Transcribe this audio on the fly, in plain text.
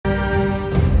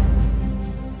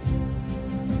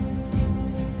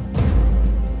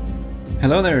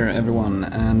Hello there, everyone,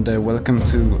 and welcome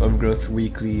to Overgrowth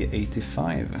Weekly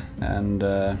 85. And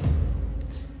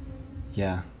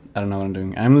yeah, I don't know what I'm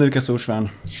doing. I'm Lucas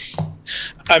Orsvan.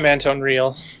 I'm Anton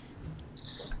Reel.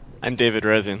 I'm David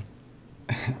Rosen.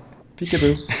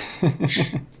 Peekaboo.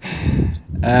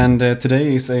 And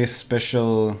today is a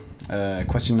special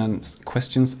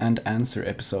questions and answer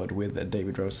episode with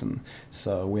David Rosen.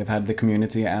 So we've had the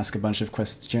community ask a bunch of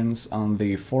questions on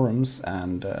the forums,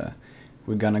 and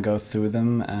we're gonna go through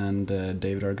them, and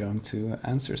David are going to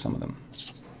answer some of them.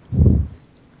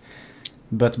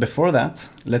 But before that,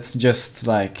 let's just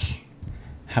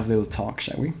have a little talk,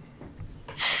 shall we?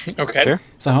 Okay. Sure.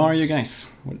 So how are you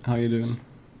guys? How are you doing?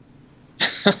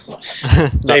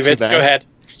 David, go ahead.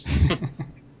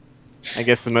 I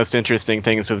guess the most interesting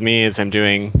things with me is I'm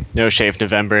doing No Shave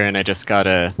November, and I just got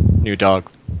a new dog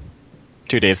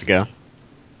 2 days ago.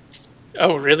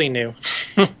 Oh, really new?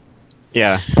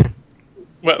 Yeah.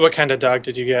 What kind of dog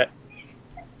did you get?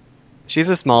 She's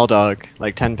a small dog,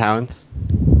 like 10 pounds,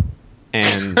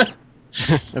 and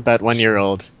about 1 year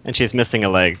old, and she's missing a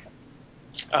leg.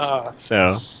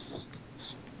 So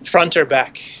Front or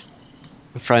back?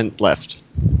 front left.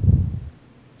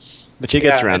 But she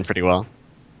gets around pretty well.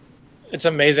 It's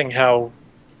amazing how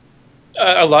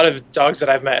a lot of dogs that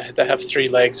I've met that have 3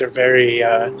 legs are very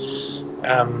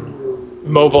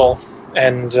mobile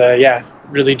and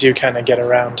really do kind of get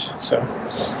around. So.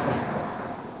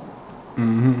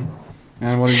 Mm-hmm.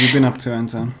 And what have you been up to,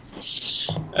 Anton?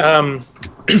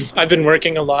 I've been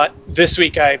working a lot. This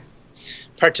week I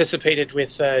participated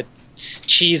with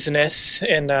Cheeseness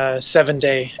in a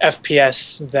 7-day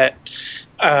FPS that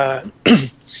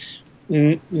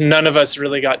none of us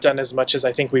really got done as much as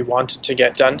I think we wanted to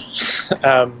get done.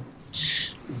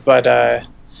 But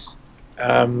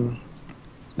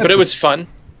it was fun.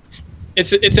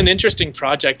 It's an interesting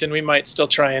project, and we might still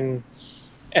try and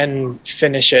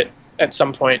finish it at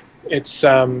some point. It's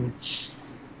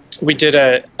we did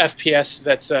a FPS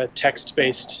that's a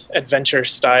text-based adventure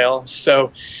style.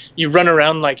 So you run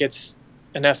around like it's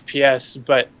an FPS,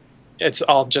 but it's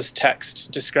all just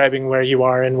text describing where you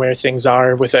are and where things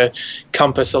are with a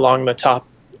compass along the top.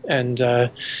 And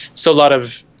so a lot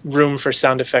of room for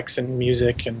sound effects and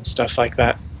music and stuff like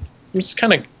that. It's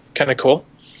kind of cool.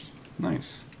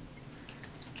 Nice.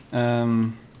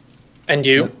 And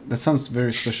you? That sounds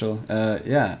very special.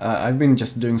 I've been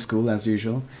just doing school as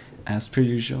usual. As per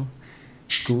usual.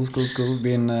 School.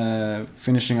 Been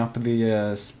finishing up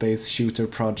the space shooter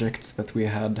project that we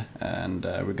had, and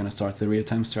we're gonna start the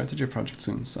real-time strategy project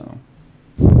soon, so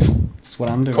that's what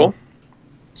I'm doing. Cool.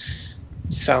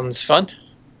 Sounds fun.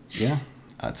 Yeah,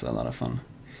 it's a lot of fun.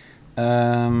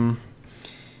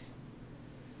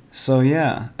 So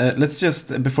yeah, let's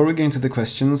just, before we get into the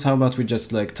questions, how about we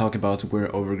just talk about where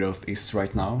Overgrowth is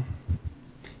right now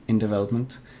in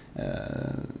development.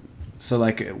 So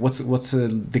what's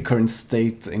the current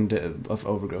state of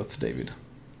Overgrowth, David?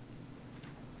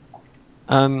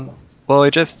 Well, we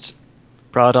just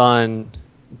brought on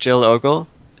Jill Ogle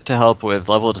to help with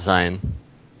level design.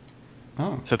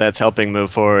 Oh. So that's helping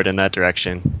move forward in that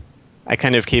direction. I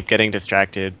kind of keep getting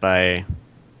distracted by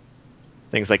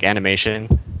things like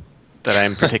animation that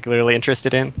I'm particularly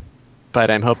interested in, but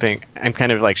I'm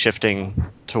kind of shifting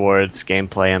towards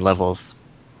gameplay and levels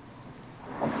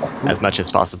as much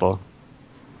as possible.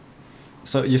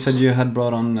 So you said you had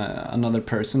brought on another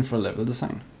person for level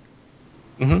design?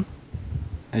 Mm-hmm.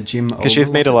 A Jim Ogle? Because she's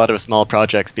made a lot of small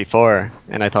projects before,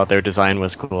 and I thought their design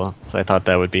was cool, so I thought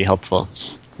that would be helpful.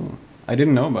 Cool. I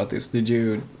didn't know about this. Did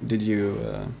you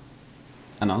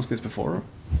announce this before?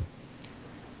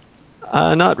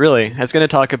 Not really. I was going to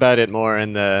talk about it more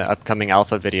in the upcoming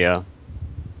alpha video,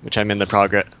 which I'm in the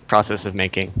process of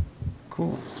making.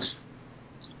 Cool.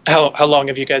 How long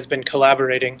have you guys been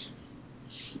collaborating?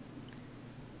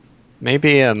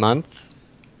 Maybe a month.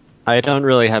 I don't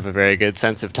really have a very good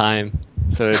sense of time,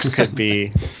 so it could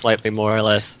be slightly more or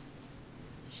less.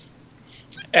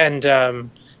 And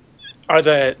are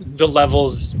the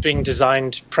levels being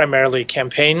designed primarily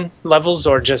campaign levels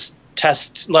or just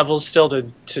test levels still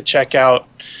to check out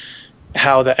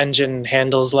how the engine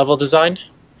handles level design?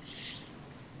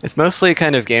 It's mostly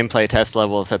kind of gameplay test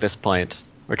levels at this point.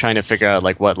 We're trying to figure out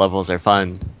what levels are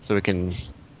fun, so we can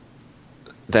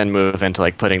then move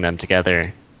into putting them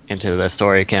together into the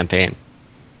story campaign.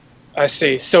 I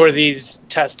see. So are these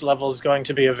test levels going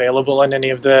to be available in any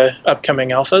of the upcoming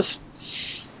alphas?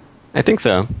 I think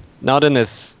so. Not in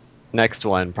this next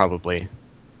one, probably,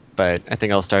 but I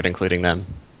think I'll start including them.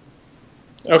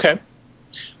 Okay.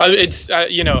 It's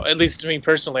at least to me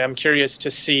personally, I'm curious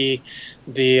to see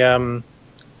the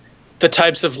the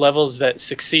types of levels that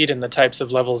succeed and the types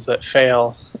of levels that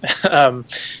fail.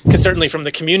 Because certainly from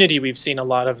the community, we've seen a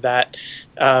lot of that.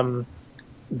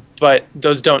 But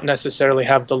those don't necessarily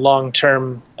have the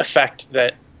long-term effect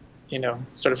that,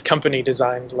 sort of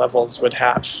company-designed levels would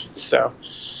have. So,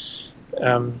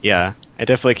 yeah, I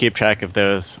definitely keep track of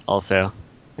those also,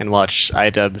 and watch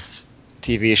iDubbbz's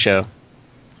TV show.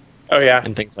 Oh yeah,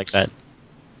 and things like that.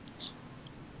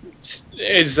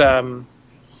 Is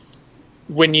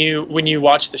when you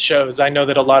watch the shows, I know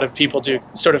that a lot of people do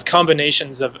sort of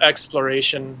combinations of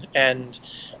exploration and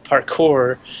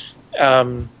parkour.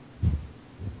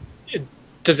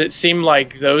 Does it seem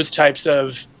like those types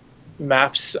of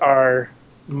maps are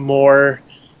more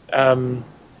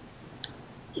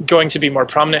going to be more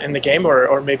prominent in the game,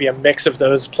 or maybe a mix of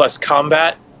those plus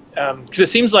combat? Because it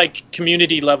seems like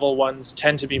community level ones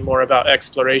tend to be more about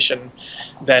exploration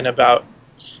than about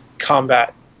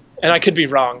combat. And I could be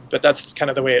wrong, but that's kind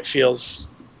of the way it feels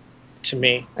to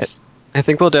me. I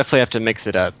think we'll definitely have to mix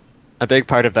it up. A big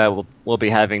part of that will be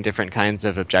having different kinds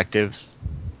of objectives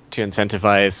to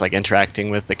incentivize like interacting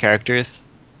with the characters.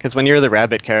 Because when you're the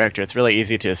rabbit character, it's really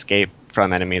easy to escape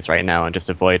from enemies right now and just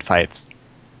avoid fights.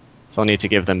 So I'll need to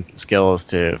give them skills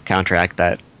to counteract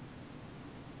that.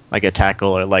 Like a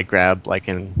tackle or leg grab, like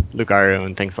in Lugaru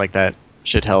and things like that,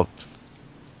 should help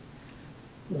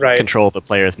control the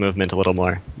player's movement a little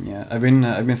more. Yeah, I've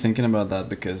been thinking about that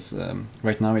because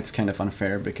right now it's kind of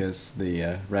unfair because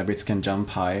the rabbits can jump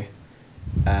high,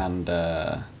 and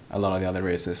a lot of the other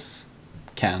races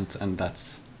can't, and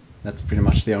that's pretty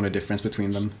much the only difference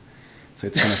between them. So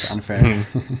it's kind of unfair.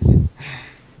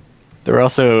 They're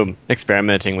also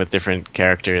experimenting with different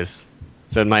characters,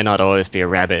 so it might not always be a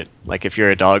rabbit. Like if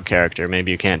you're a dog character,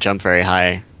 maybe you can't jump very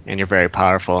high and you're very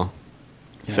powerful.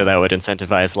 Yeah. So that would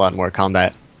incentivize a lot more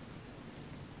combat.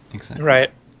 Exactly.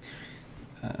 Right.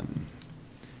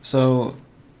 So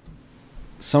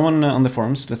someone on the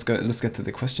forums, let's get to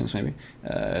the questions maybe.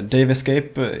 Dave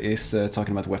Escape is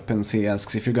talking about weapons. He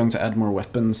asks if you're going to add more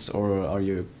weapons, or are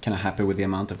you kind of happy with the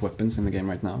amount of weapons in the game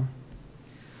right now?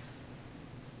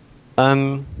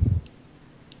 I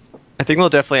think we'll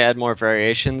definitely add more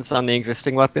variations on the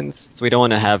existing weapons. So we don't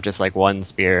want to have just like one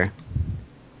spear.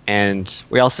 And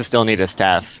we also still need a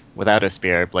staff without a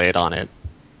spear blade on it.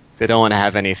 They don't want to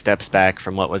have any steps back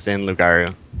from what was in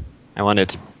Lugaru. I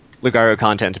wanted Lugaru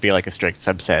content to be like a strict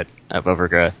subset of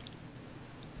Overgrowth.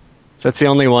 So that's the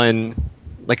only one,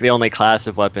 like the only class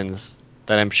of weapons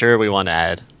that I'm sure we want to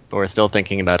add, but we're still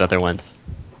thinking about other ones.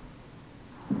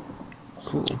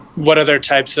 Cool. What other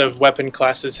types of weapon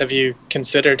classes have you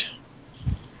considered?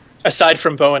 Aside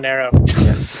from bow and arrow.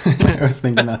 Yes, I was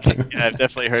thinking that too. Yeah, I've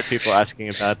definitely heard people asking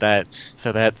about that.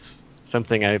 So that's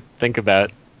something I think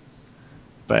about.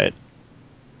 But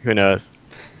who knows?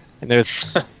 And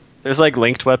there's like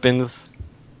linked weapons,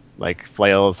 like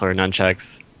flails or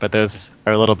nunchucks, but those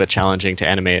are a little bit challenging to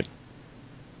animate.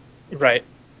 Right.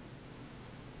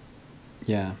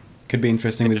 Yeah, could be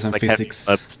interesting with some like physics.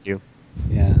 Clubs too.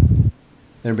 Yeah,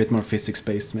 they're a bit more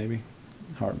physics-based, maybe.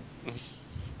 Hard.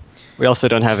 We also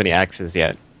don't have any axes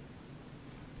yet.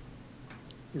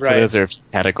 Right. So those are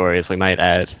categories we might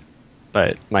add,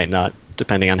 but might not,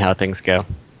 depending on how things go.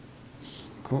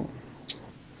 Cool.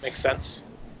 Makes sense.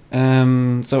 So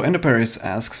Endoparis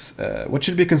asks, what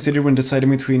should be considered when deciding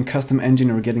between custom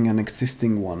engine or getting an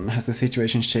existing one? Has the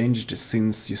situation changed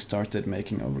since you started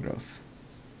making Overgrowth?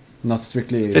 Not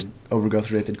strictly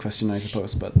Overgrowth-related question, I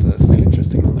suppose, but still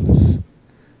interesting nonetheless.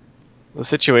 The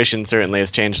situation certainly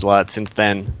has changed a lot since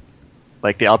then.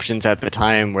 Like the options at the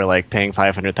time were like paying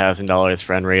 $500,000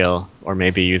 for Unreal, or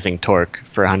maybe using Torque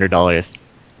for $100.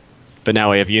 But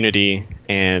now we have Unity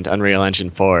and Unreal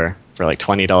Engine 4 for like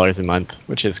 $20 a month,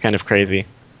 which is kind of crazy.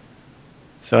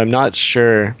 So I'm not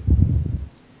sure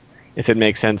if it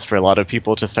makes sense for a lot of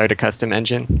people to start a custom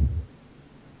engine.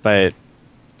 But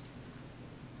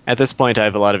at this point, I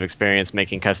have a lot of experience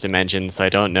making custom engines, so I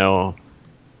don't know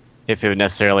if it would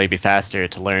necessarily be faster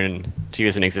to learn to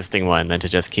use an existing one than to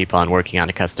just keep on working on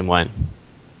a custom one.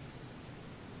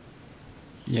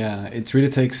 Yeah, it really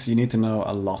takes, you need to know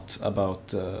a lot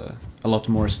about, a lot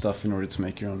more stuff in order to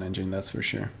make your own engine, that's for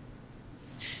sure.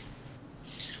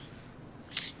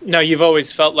 Now, you've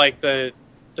always felt like the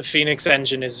Phoenix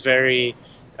engine is very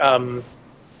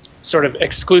sort of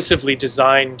exclusively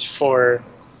designed for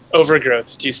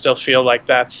Overgrowth. Do you still feel like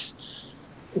that's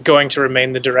going to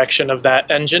remain the direction of that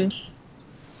engine?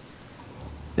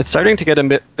 It's starting to get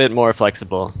a bit more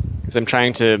flexible, because I'm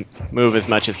trying to move as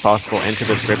much as possible into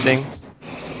the scripting.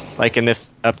 Like in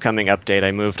this upcoming update,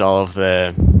 I moved all of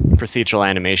the procedural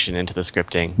animation into the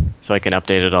scripting, so I can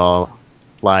update it all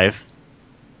live.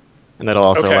 And that'll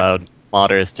also allow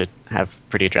modders to have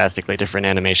pretty drastically different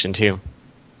animation too.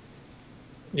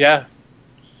 Yeah.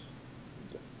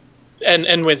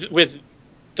 And with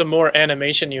the more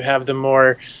animation you have, the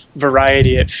more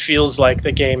variety it feels like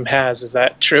the game has. Is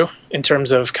that true in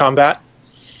terms of combat?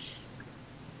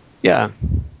 Yeah.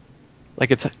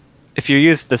 Like if you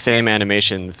use the same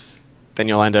animations, then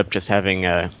you'll end up just having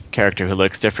a character who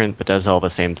looks different but does all the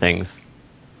same things.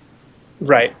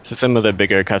 Right. So some of the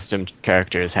bigger custom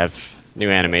characters have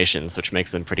new animations, which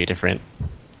makes them pretty different.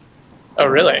 Oh,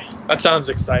 really? That sounds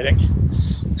exciting.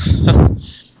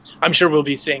 I'm sure we'll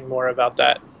be seeing more about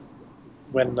that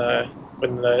when the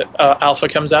alpha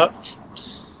comes out.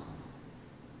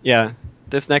 Yeah,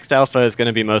 this next alpha is going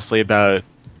to be mostly about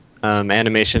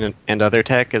animation and other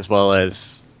tech, as well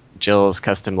as Jill's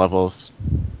custom levels,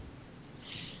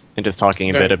 and just talking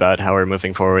a bit about how we're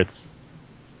moving forwards.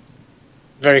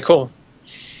 Very cool.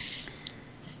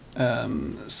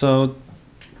 So,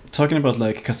 talking about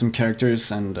like custom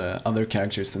characters and other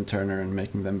characters than Turner and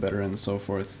making them better and so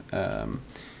forth.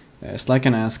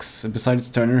 Slycan asks,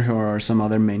 besides Turner, who are some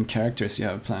other main characters you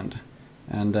have planned?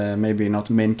 And maybe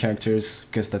not main characters,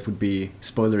 because that would be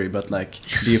spoilery, but like,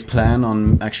 do you plan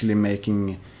on actually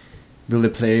making... Will the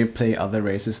player play other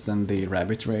races than the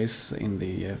rabbit race in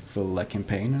the full like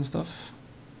campaign and stuff?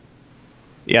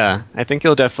 Yeah, I think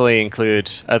you'll definitely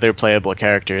include other playable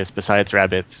characters besides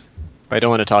rabbits. But I don't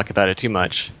want to talk about it too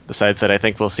much. Besides that, I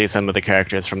think we'll see some of the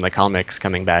characters from the comics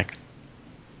coming back.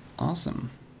 Awesome.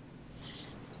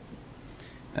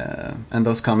 And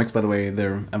those comics, by the way,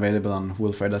 they're available on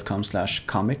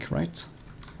wolfire.com/comic, right?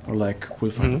 Or like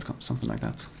wolfire.com, something like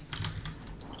that.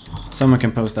 Someone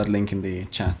can post that link in the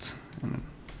chat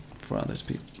for others.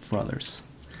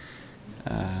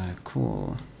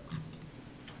 Cool.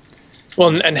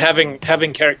 Well, and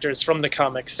having characters from the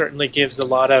comics certainly gives a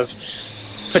lot of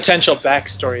potential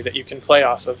backstory that you can play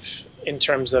off of in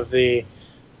terms of the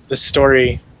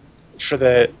story for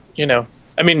the, you know,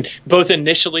 I mean, both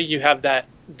initially you have that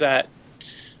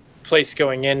place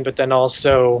going in, but then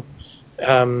also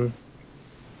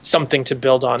something to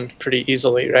build on pretty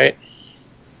easily, right?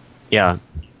 Yeah.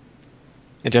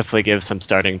 It definitely gives some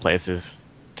starting places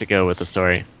to go with the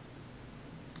story.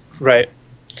 Right.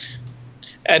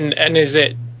 And is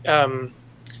it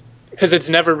because it's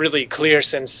never really clear,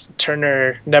 since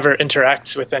Turner never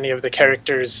interacts with any of the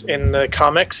characters in the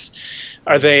comics,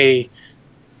 have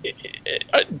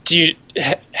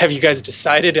you guys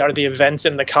decided, are the events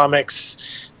in the comics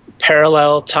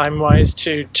parallel time-wise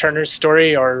to Turner's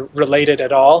story or related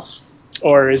at all?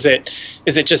 Or is it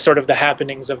just sort of the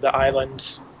happenings of the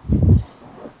islands?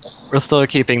 We're still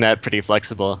keeping that pretty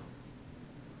flexible.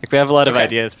 Like, we have a lot of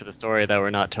ideas for the story that we're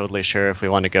not totally sure if we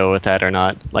want to go with that or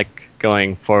not. Like,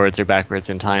 going forwards or backwards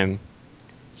in time.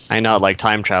 I not like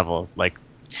time travel, like,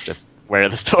 just where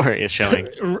the story is showing.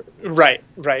 Right,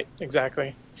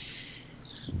 exactly.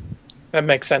 That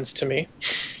makes sense to me.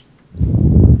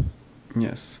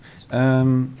 Yes.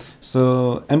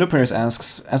 So Endoparis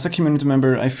asks, as a community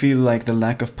member, I feel like the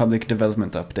lack of public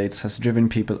development updates has driven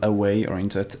people away or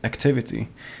into activity.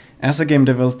 As a game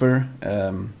developer,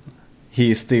 he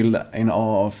is still in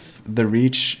awe of the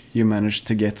reach you managed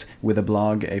to get with a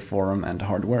blog, a forum, and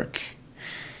hard work.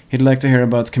 He'd like to hear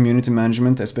about community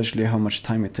management, especially how much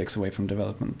time it takes away from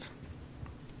development.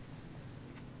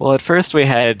 Well, at first we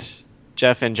had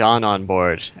Jeff and John on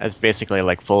board as basically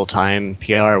like full-time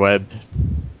PR web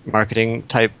marketing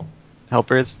type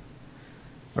helpers,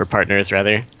 or partners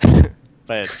rather.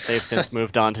 But they've since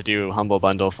moved on to do Humble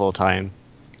Bundle full-time.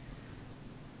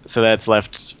 So that's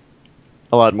left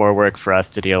a lot more work for us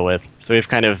to deal with. So we've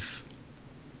kind of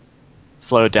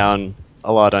slowed down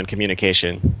a lot on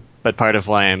communication. But part of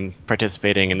why I'm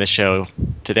participating in this show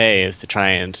today is to try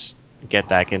and get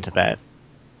back into that.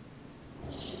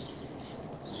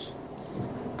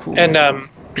 Cool. And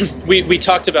we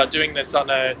talked about doing this on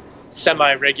a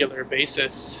semi-regular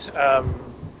basis.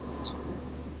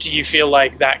 Do you feel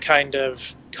like that kind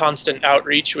of constant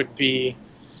outreach would be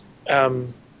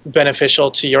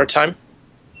beneficial to your time?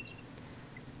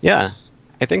 Yeah,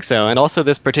 I think so. And also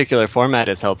this particular format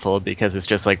is helpful because it's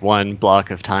just like one block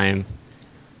of time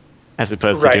as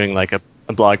opposed to doing like a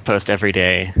blog post every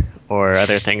day or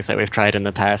other things that we've tried in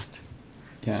the past.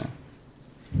 Yeah.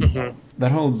 Mm-hmm.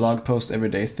 That whole blog post every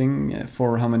day thing,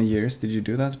 for how many years did you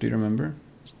do that? Do you remember?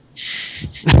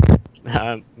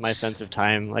 My sense of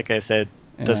time, like I said,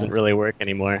 doesn't really work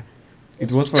anymore.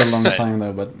 It was for a long time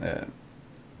though, but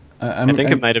I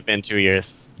think it might have been 2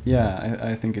 years. Yeah,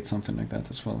 I think it's something like that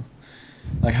as well.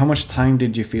 Like, how much time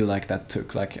did you feel like that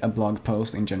took? Like a blog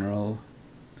post in general?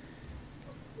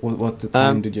 What the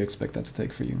time did you expect that to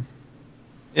take for you?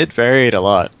 It varied a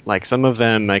lot. Like some of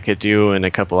them I could do in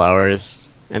a couple hours,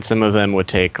 and some of them would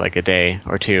take like a day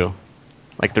or two.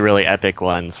 Like the really epic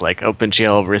ones, like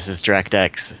OpenGL versus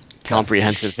DirectX,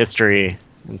 comprehensive history,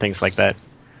 and things like that.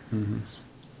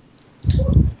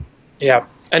 Yeah,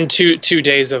 and 2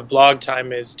 days of blog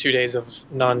time is 2 days of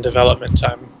non-development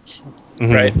time,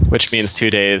 right? Which means 2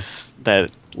 days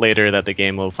that later that the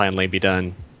game will finally be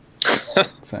done.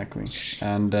 Exactly.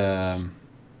 And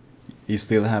you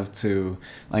still have to,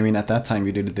 I mean, at that time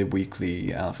you did the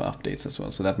weekly alpha updates as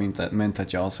well, so that meant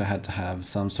that you also had to have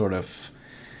some sort of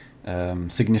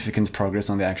significant progress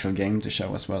on the actual game to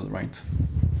show as well, right?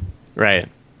 Right.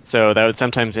 So that would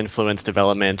sometimes influence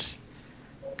development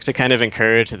to kind of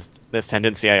encourage this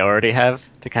tendency I already have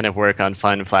to kind of work on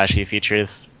fun, flashy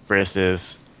features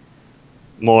versus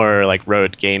more like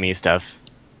road gamey stuff.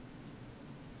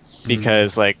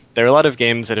 Because like there are a lot of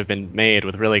games that have been made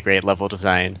with really great level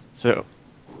design, so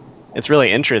it's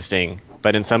really interesting,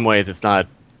 but in some ways it's not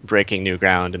breaking new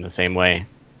ground in the same way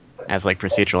as like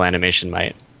procedural animation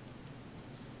might.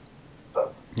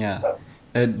 Yeah.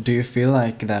 Do you feel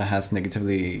like that has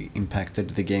negatively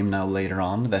impacted the game now later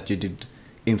on, that you did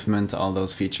implement all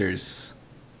those features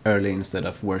early instead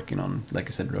of working on, like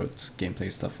I said, road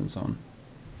gameplay stuff and so on?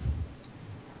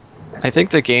 I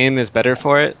think the game is better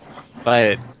for it,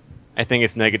 but I think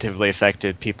it's negatively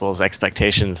affected people's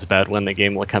expectations about when the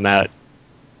game will come out.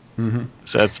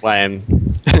 So that's why I'm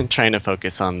trying to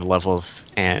focus on the levels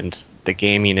and the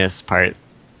gaminess part.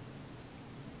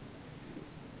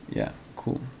 Yeah,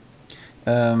 cool.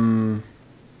 And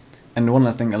one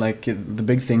last thing, like the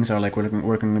big things are like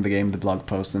working with the game, the blog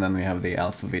posts, and then we have the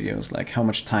alpha videos. Like, how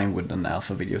much time would an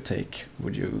alpha video take?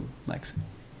 Would you like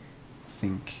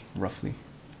think roughly?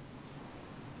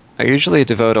 I usually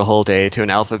devote a whole day to an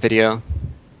alpha video.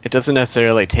 It doesn't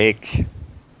necessarily take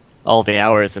all the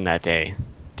hours in that day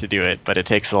to do it, but it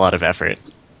takes a lot of effort.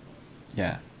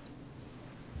 Yeah.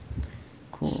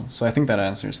 Cool. So I think that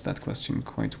answers that question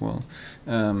quite well.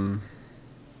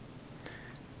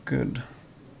 Good.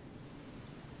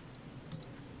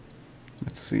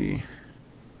 Let's see.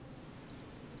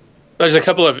 There's a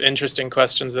couple of interesting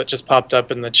questions that just popped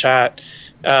up in the chat.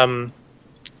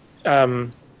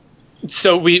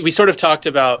 So we sort of talked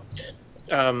about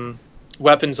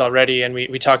weapons already, and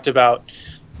we talked about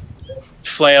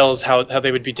flails, how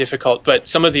they would be difficult, but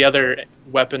some of the other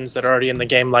weapons that are already in the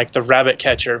game, like the rabbit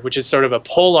catcher, which is sort of a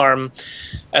pole arm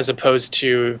as opposed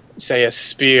to, say, a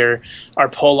spear, are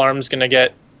pole arms going to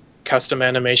get custom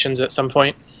animations at some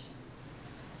point?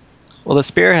 Well, the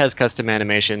spear has custom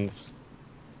animations,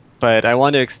 but I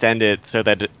want to extend it so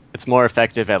that it's more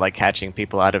effective at like catching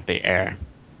people out of the air.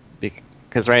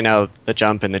 Because right now the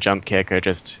jump and the jump kick are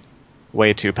just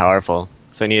way too powerful,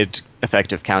 so I need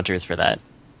effective counters for that.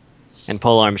 And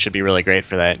polearm should be really great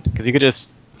for that, because you could just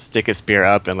stick a spear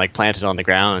up and like plant it on the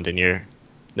ground, and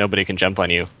nobody can jump on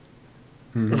you.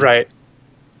 Right.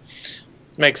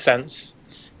 Makes sense.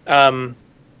 Do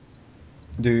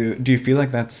you feel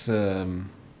like that's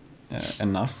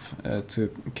enough to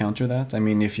counter that? I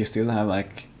mean, if you still have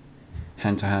like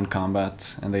hand-to-hand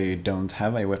combat and they don't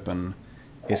have a weapon,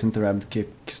 isn't the rabbit kick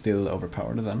still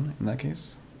overpowered then in that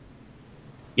case?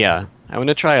 Yeah, I want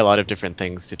to try a lot of different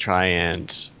things to try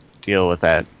and deal with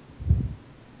that.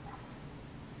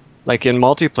 Like in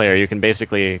multiplayer, you can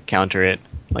basically counter it.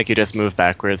 Like you just move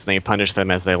backwards and then you punish them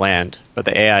as they land, but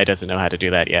the AI doesn't know how to do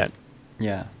that yet.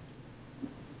 Yeah.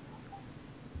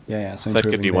 Yeah. So that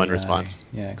could be one AI. response.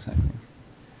 Yeah, exactly.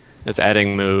 It's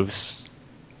adding moves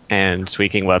and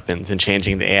tweaking weapons and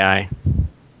changing the AI.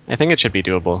 I think it should be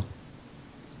doable.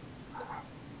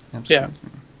 Absolutely.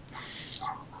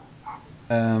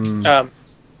 Yeah.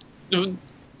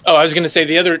 Oh, I was going to say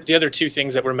the other two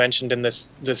things that were mentioned in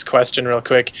this question real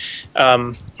quick.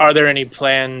 Are there any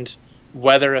planned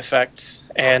weather effects,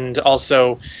 and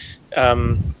also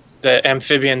the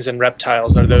amphibians and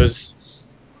reptiles? Are those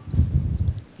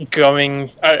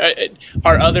going?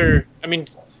 Are other? I mean,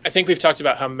 I think we've talked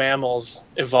about how mammals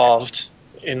evolved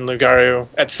in Lugaru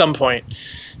at some point.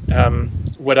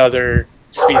 Would other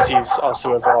species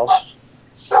also evolve?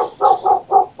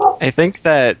 I think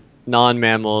that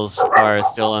non-mammals are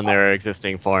still in their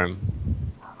existing form.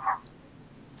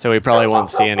 So we probably won't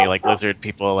see any like lizard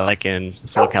people like in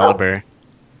Soul Calibur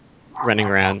running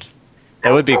around.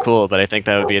 That would be cool, but I think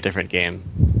that would be a different game.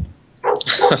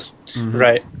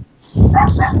 Right.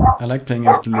 I like playing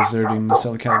as the lizard in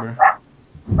Soul Calibur.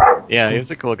 Yeah,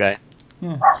 he's a cool guy.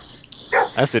 Yeah.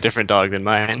 That's a different dog than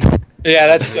mine. Yeah,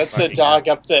 that's a dog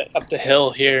up the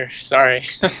hill here. Sorry.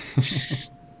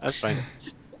 That's fine.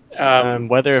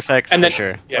 Weather effects, and then, for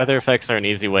sure. Yeah. Weather effects are an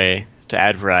easy way to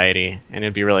add variety, and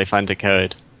it'd be really fun to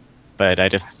code. but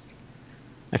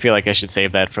I feel like I should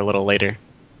save that for a little later.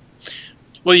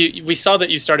 Well, we saw that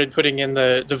you started putting in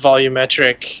the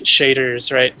volumetric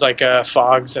shaders, right? Like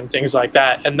fogs and things like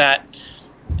that, and that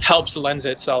helps lend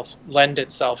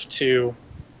itself to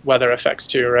weather effects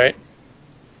too, right?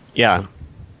 Yeah,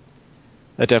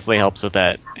 that definitely helps with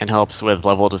that, and helps with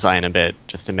level design a bit,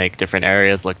 just to make different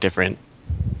areas look different.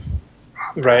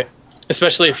 Right.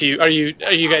 Especially if are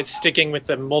you guys sticking with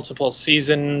the multiple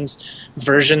seasons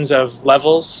versions of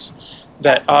levels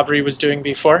that Aubrey was doing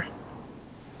before?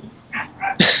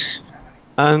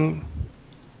 I'm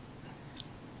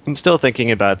still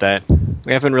thinking about that.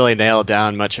 We haven't really nailed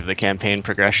down much of the campaign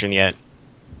progression yet.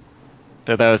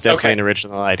 Though that was definitely an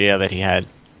original idea that he had.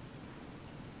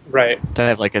 Right. To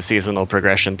have like a seasonal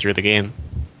progression through the game.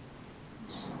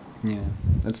 Yeah,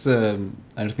 that's I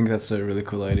think that's a really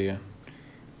cool idea.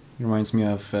 It reminds me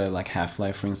of like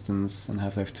Half-Life, for instance, and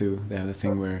Half-Life 2. They have the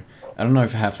thing where, I don't know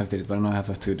if Half-Life did it, but I know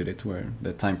Half-Life 2 did it, where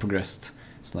the time progressed.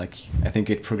 It's like, I think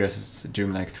it progresses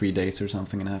during like 3 days or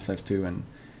something in Half-Life 2, and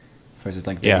first it's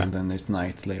like day, and then there's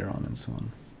night later on, and so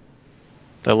on.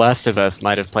 The Last of Us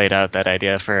might have played out that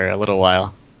idea for a little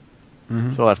while.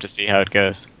 So we'll have to see how it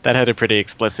goes. That had a pretty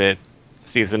explicit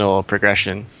seasonal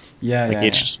progression. Yeah,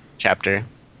 each chapter.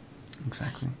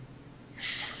 Exactly.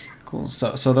 Cool.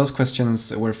 So those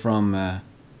questions were from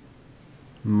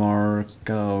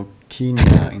Marco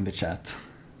Kina in the chat.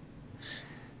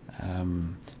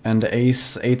 And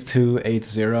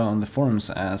Ace8280 on the forums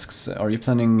asks, are you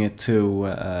planning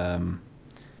to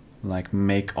like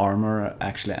make armor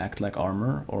actually act like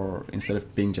armor, or instead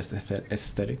of being just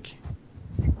aesthetic?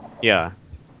 Yeah,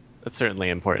 that's certainly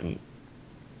important.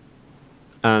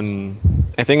 I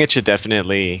think it should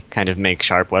definitely kind of make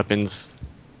sharp weapons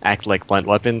act like blunt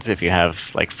weapons if you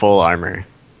have like full armor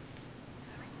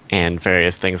and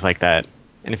various things like that.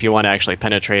 And if you want to actually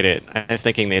penetrate it, I was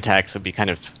thinking the attacks would be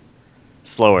kind of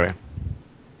slower.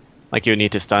 Like you would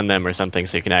need to stun them or something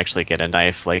so you can actually get a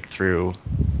knife like through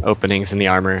openings in the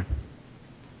armor.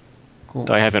 Cool.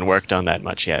 Though I haven't worked on that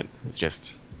much yet. It's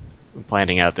just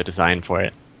planning out the design for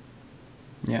it.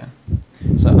 Yeah.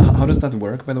 So how does that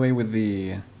work, by the way, with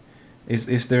the...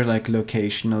 Is there like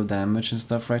locational damage and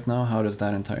stuff right now? How does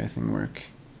that entire thing work?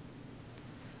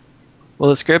 Well,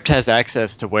 the script has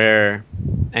access to where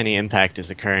any impact is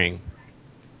occurring,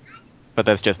 but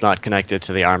that's just not connected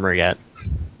to the armor yet.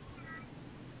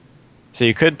 So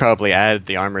you could probably add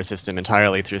the armor system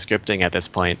entirely through scripting at this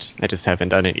point. I just haven't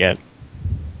done it yet.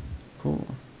 Cool,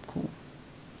 cool.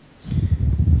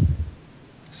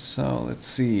 So let's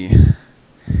see.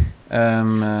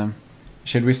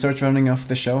 Should we start running off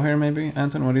the show here, maybe,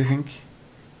 Anton? What do you think?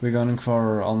 We're going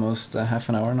for almost half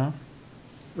an hour now.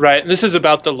 Right. This is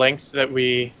about the length that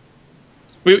we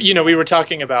were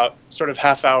talking about sort of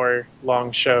half-hour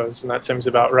long shows, and that seems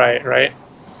about right?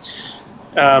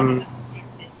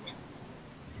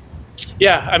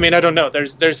 Yeah, I mean, I don't know.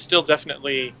 There's still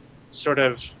definitely sort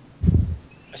of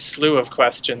a slew of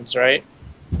questions, right?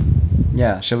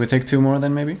 Yeah, shall we take 2 more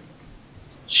then, maybe?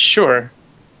 Sure.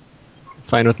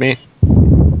 Fine with me.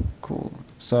 Cool.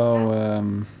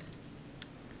 So,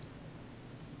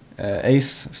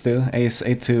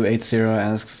 Ace8280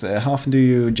 asks, how often do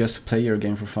you just play your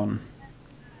game for fun?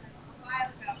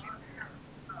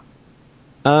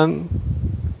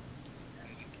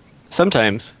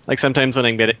 Sometimes. Like sometimes when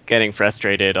I'm getting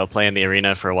frustrated, I'll play in the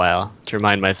arena for a while to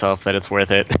remind myself that it's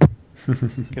worth it.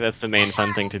 That's the main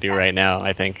fun thing to do right now,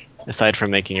 I think, aside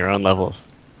from making your own levels.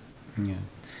 Yeah.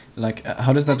 Like,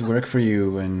 how does that work for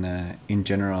you in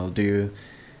general? Do you,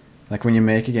 like, when you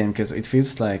make a game, because it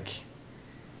feels like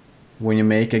when you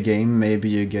make a game, maybe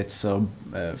you get so,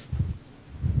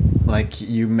 like,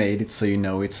 you made it so you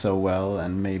know it so well,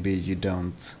 and maybe you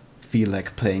don't feel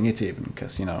like playing it even,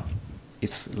 because, you know,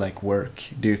 it's like work.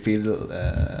 Do you feel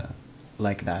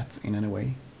like that in any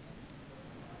way?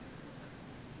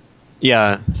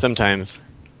 Yeah, sometimes.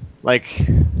 Like,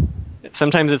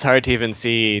 sometimes it's hard to even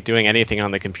see doing anything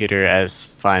on the computer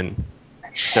as fun.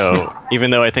 So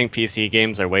even though I think PC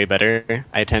games are way better,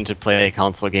 I tend to play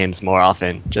console games more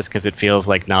often just because it feels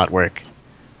like not work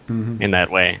in that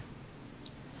way.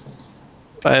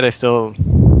 But it's still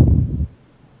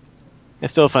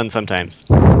fun sometimes.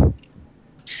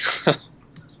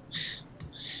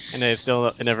 And it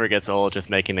never gets old just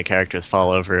making the characters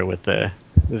fall over with the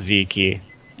Z key.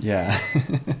 Yeah.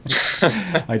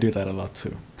 I do that a lot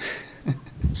too.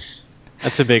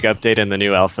 That's a big update in the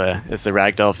new alpha, is the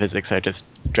ragdoll physics are just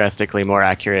drastically more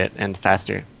accurate and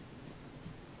faster.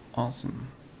 Awesome.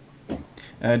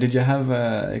 Did you have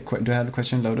do you have a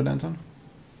question loaded, Anton?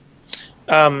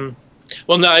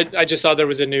 Well, no, I just saw there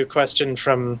was a new question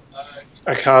from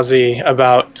Akazi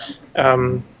about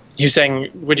he was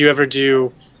saying, would you ever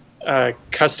do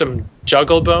custom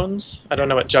juggle bones? I don't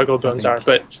know what juggle bones are,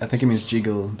 but I think it means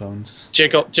jiggle bones.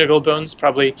 Jiggle bones,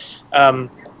 probably.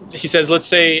 He says, let's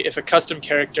say if a custom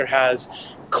character has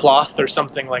cloth or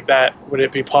something like that, would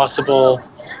it be possible?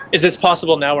 Is this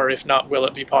possible now, or if not, will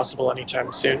it be possible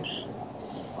anytime soon?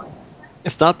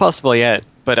 It's not possible yet,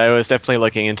 but I was definitely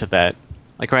looking into that.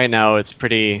 Like right now, it's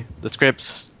pretty. The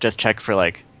scripts just check for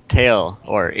like tail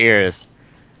or ears,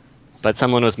 but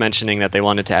someone was mentioning that they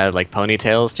wanted to add like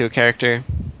ponytails to a character,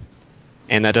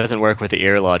 and that doesn't work with the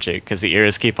ear logic because the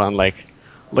ears keep on like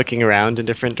looking around in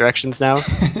different directions now,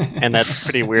 and that's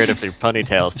pretty weird if their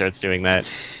ponytail starts doing that.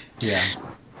 Yeah.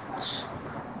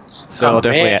 So Oh, I'll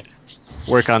definitely man.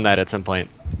 work on that at some point.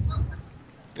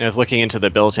 I was looking into the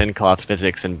built-in cloth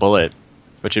physics in Bullet,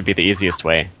 which would be the easiest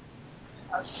way.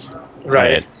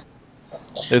 Right.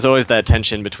 But there's always that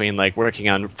tension between like working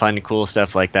on fun, cool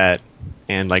stuff like that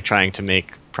and like trying to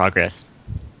make progress.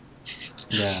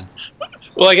 Yeah.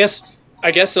 Well, I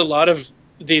guess a lot of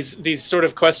these sort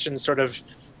of questions sort of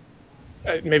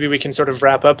maybe we can sort of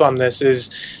wrap up on this is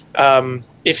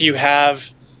if you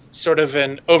have sort of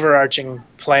an overarching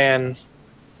plan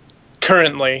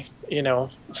currently,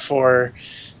 for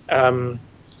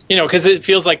because it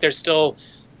feels like there's still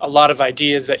a lot of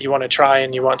ideas that you want to try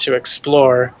and you want to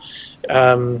explore,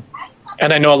 and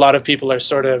I know a lot of people are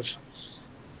sort of,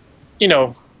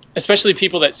 especially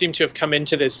people that seem to have come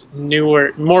into this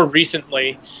more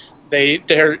recently,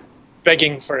 they're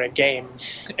begging for a game,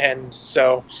 and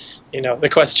so the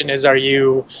question is, are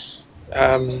you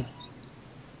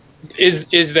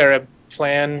is there a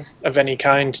plan of any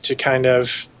kind to kind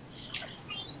of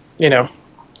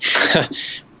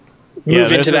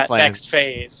move into that next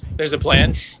phase? There's a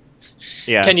plan.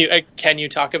 Yeah. Can you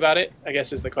talk about it, I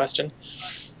guess, is the question.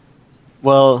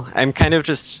 Well, I'm kind of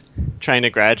just trying to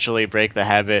gradually break the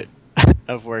habit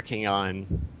of working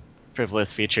on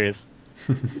frivolous features.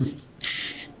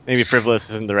 Maybe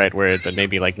frivolous isn't the right word, but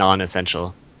maybe like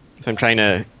non-essential. So I'm trying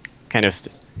to kind of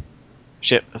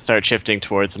start shifting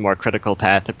towards a more critical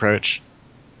path approach,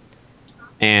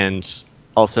 and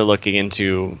also looking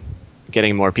into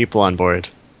getting more people on board.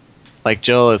 Like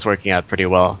Jill is working out pretty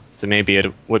well, so maybe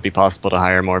it would be possible to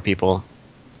hire more people.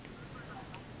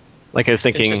 Like I was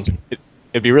thinking,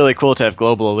 it'd be really cool to have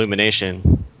global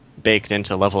illumination baked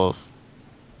into levels,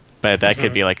 but that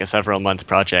could be like a several-month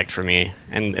project for me,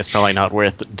 and it's probably not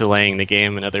worth delaying the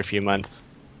game another few months.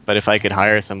 But if I could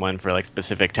hire someone for like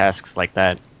specific tasks like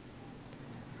that,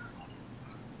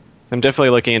 I'm definitely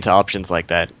looking into options like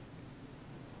that.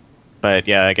 But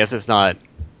yeah, I guess it's not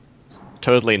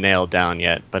totally nailed down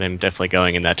yet, but I'm definitely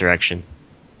going in that direction.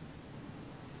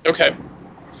 Okay.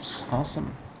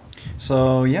 Awesome.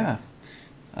 So yeah,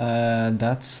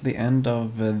 that's the end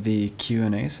of the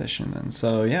Q&A session then.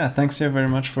 So yeah, thanks you very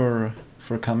much for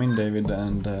coming, David,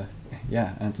 and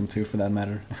yeah, Anton too, for that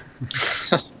matter.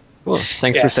 Cool.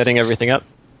 Thanks for setting everything up.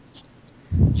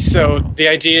 So the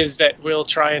idea is that we'll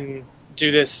try and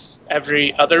do this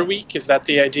every other week. Is that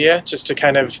the idea? Just to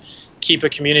kind of keep a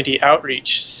community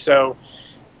outreach. So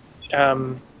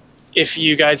if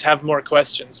you guys have more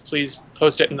questions, please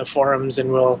post it in the forums,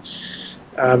 and we'll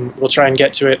try and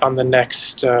get to it on the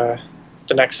next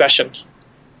session.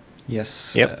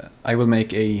 Yes. Yep. I will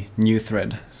make a new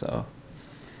thread. So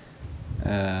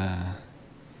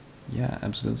yeah,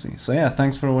 absolutely. So yeah,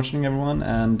 thanks for watching, everyone,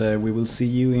 and we will see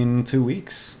you in 2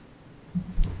 weeks.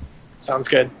 Sounds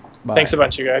good. Bye. Thanks a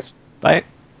bunch, you guys. Bye.